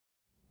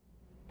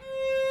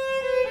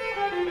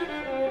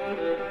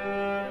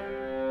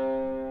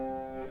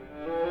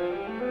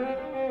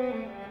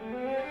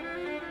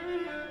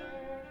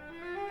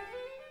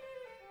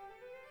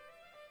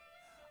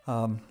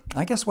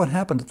I guess what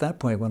happened at that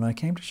point when I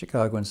came to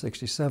Chicago in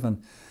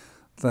 '67,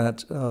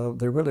 that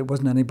there really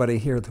wasn't anybody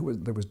here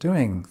that was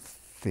doing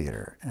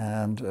theater,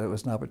 and it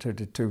was an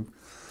opportunity to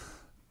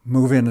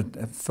move in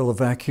and fill a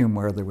vacuum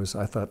where there was,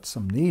 I thought,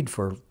 some need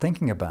for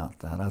thinking about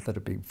that. I thought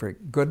it'd be very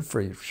good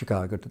for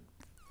Chicago to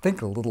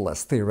think a little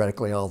less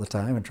theoretically all the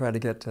time and try to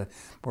get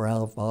more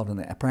involved in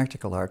the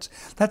practical arts.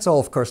 That's all,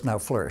 of course, now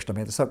flourished. I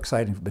mean, it's so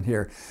exciting to have been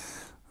here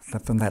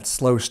from that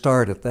slow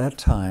start at that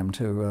time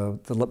to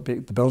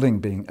the building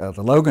being,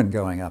 the Logan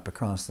going up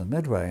across the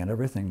Midway and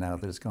everything now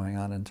that is going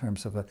on in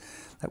terms of that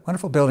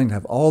wonderful building to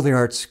have all the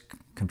arts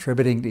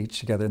contributing to each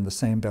together in the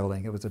same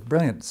building. It was a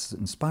brilliant,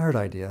 inspired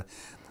idea,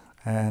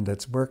 and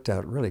it's worked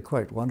out really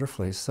quite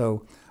wonderfully.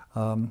 So,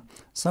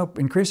 so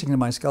increasingly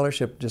my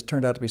scholarship just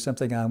turned out to be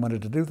something I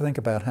wanted to do, think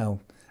about how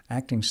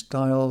acting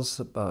styles,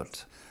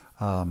 about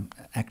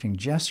acting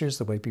gestures,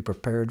 the way people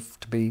prepared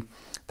to be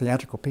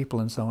theatrical people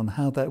and so on,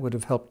 how that would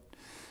have helped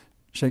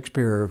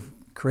Shakespeare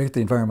create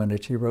the environment in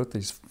which he wrote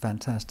these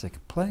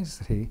fantastic plays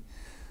that he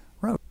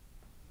wrote.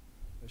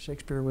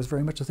 Shakespeare was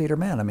very much a theater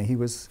man. I mean, he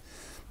was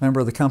a member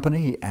of the company,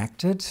 he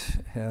acted,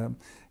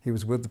 he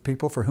was with the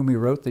people for whom he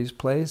wrote these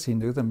plays, he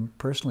knew them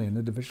personally and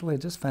individually,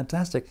 just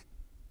fantastic.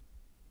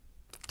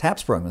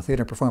 TAPS program, the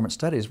Theater and Performance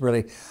Studies,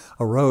 really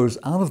arose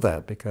out of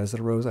that, because it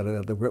arose out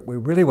of that. What we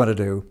really want to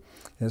do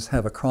is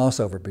have a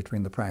crossover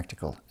between the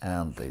practical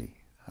and the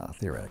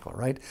theoretical,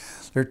 right?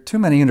 There are too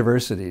many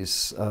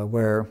universities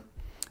where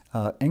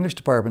English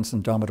departments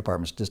and drama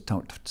departments just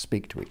don't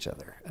speak to each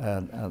other,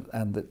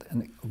 and a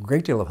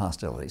great deal of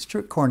hostility. It's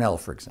true at Cornell,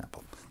 for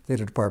example. The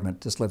theater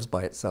department just lives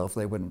by itself.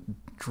 They wouldn't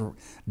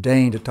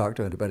deign to talk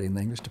to anybody in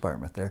the English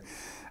department there.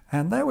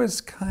 And that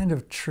was kind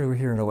of true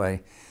here in a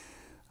way.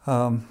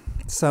 But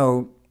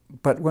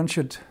one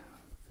should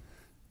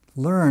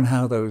learn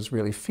how those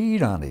really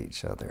feed on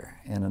each other,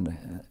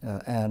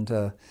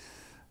 and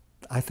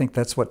I think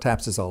that's what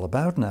TAPS is all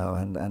about now,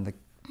 and the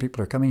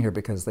people are coming here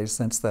because they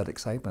sense that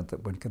excitement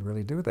that one can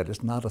really do that.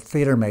 It's not a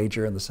theater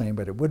major in the same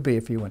way it would be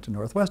if you went to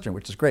Northwestern,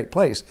 which is a great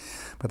place,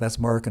 but that's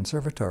more a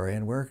conservatory,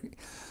 and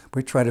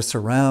we try to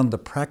surround the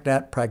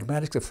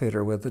pragmatics of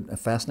theater with a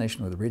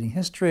fascination with reading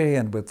history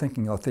and with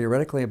thinking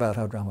theoretically about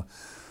how drama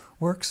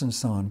works and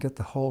so on, get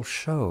the whole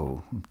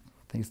show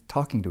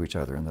talking to each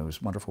other in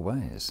those wonderful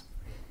ways.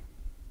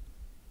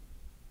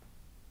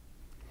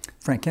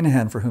 Frank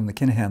Kinahan, for whom the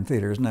Kinahan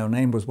Theater is now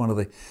named, was one of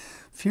the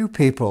few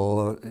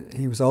people,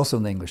 he was also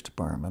in the English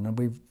department, and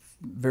we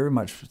very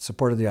much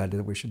supported the idea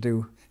that we should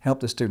help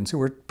the students who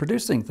were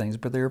producing things,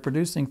 but they were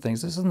producing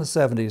things, this is in the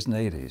 70s and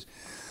 80s,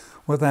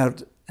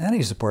 without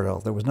any support at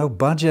all. There was no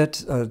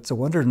budget. It's a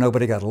wonder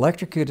nobody got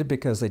electrocuted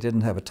because they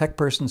didn't have a tech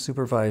person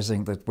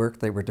supervising the work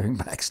they were doing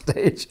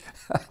backstage.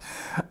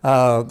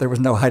 There was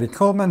no Heidi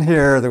Coleman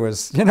here. There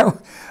was,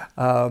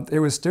 it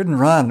was student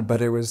run,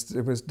 but it was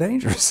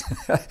dangerous.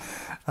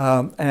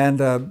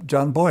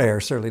 John Boyer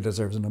certainly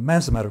deserves an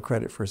immense amount of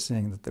credit for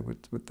seeing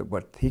that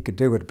what he could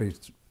do would be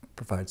to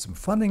provide some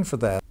funding for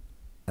that.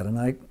 And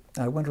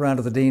I went around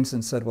to the deans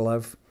and said,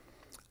 well,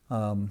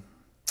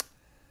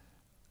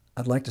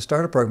 I'd like to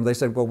start a program. They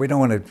said, well, we don't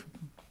want to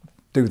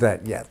do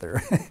that yet.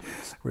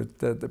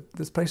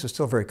 This place is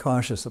still very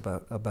cautious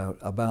about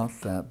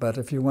that. But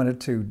if you wanted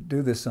to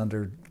do this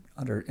under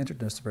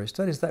interdisciplinary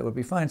studies, that would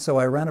be fine. So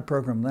I ran a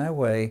program that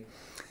way,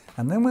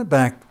 and then went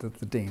back to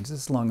the deans.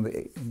 This is in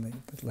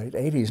the late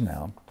 80s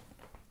now,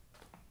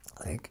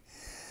 I think,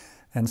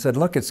 and said,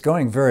 look, it's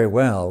going very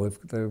well.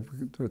 The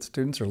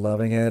students are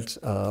loving it.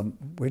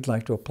 We'd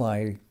like to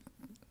apply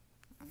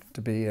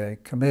to be a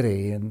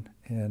committee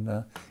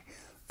in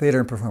Theater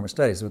and Performance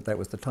Studies. That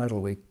was the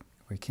title we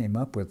came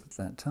up with at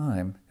that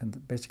time,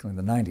 and basically in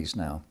the 90s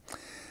now.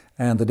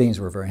 And the deans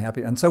were very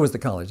happy, and so was the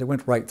college. It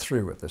went right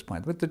through at this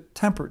point. But the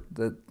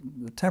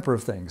temper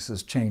of things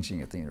is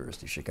changing at the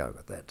University of Chicago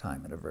at that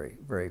time in a very,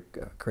 very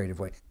creative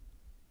way.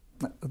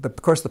 Of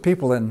course, the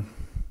people in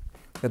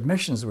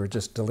admissions were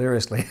just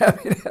deliriously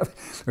happy to have.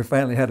 We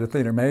finally had a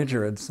theater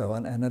major and so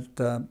on,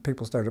 and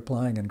people started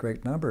applying in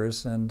great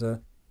numbers,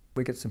 and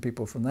we get some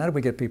people from that.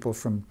 We get people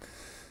from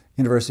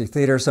University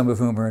Theater, some of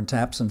whom are in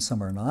TAPS and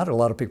some are not. A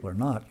lot of people are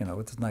not.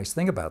 It's a nice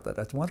thing about that.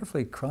 That's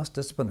wonderfully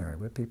cross-disciplinary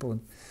with people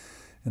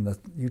in the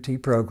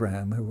UT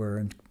program who were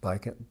in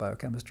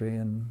biochemistry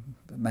and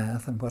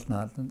math and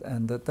whatnot,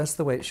 and that's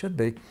the way it should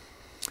be.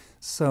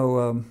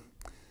 So,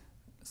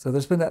 so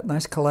there's been that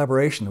nice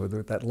collaboration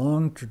with that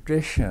long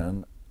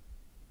tradition.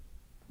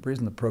 The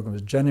reason the program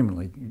is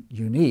genuinely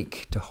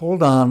unique, to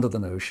hold on to the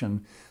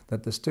notion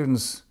that the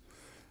students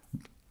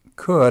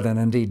could, and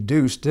indeed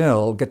do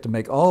still, get to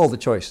make all the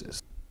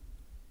choices.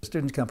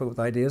 Students come up with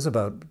ideas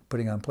about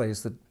putting on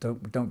plays that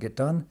don't get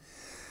done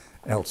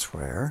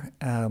elsewhere,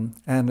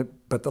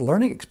 but the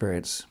learning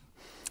experience,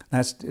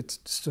 it's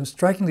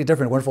strikingly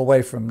different, a wonderful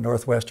way from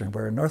Northwestern,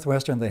 where in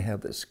Northwestern they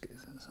have this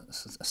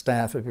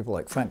staff of people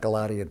like Frank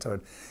Galati, and so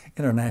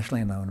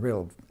internationally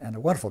known, and a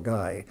wonderful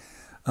guy.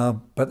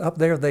 But up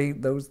there,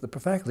 the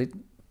faculty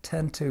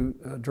tend to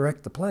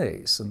direct the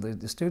plays, and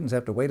the students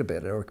have to wait a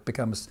bit or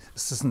become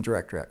assistant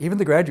director. Even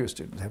the graduate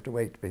students have to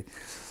wait to be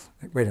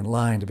wait in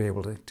line to be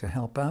able to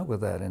help out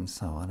with that and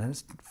so on. And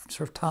it's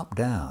sort of top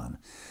down.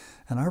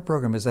 And our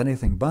program is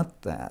anything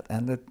but that.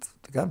 And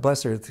God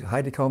bless her,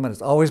 Heidi Coleman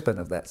has always been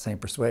of that same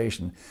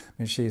persuasion. I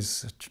mean,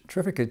 she's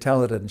terrifically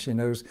talented, and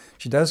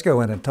she does go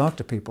in and talk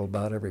to people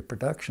about every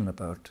production,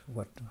 about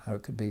how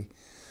it could be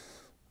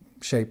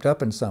shaped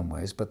up in some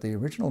ways. But the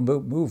original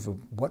move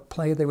of what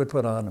play they would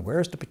put on, and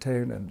where's to be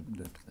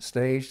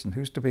staged, and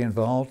who's to be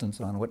involved, and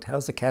so on,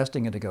 how's the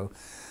casting going to go,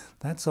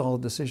 that's all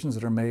decisions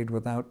that are made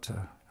without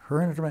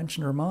her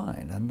intervention or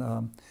mine.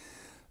 And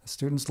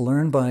students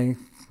learn by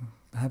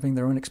having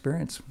their own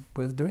experience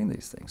with doing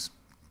these things.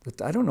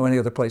 But I don't know any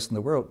other place in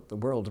the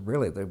world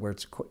really, where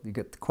you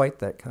get quite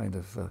that kind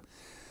of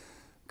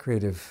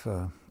creative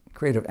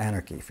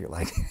anarchy, if you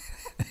like.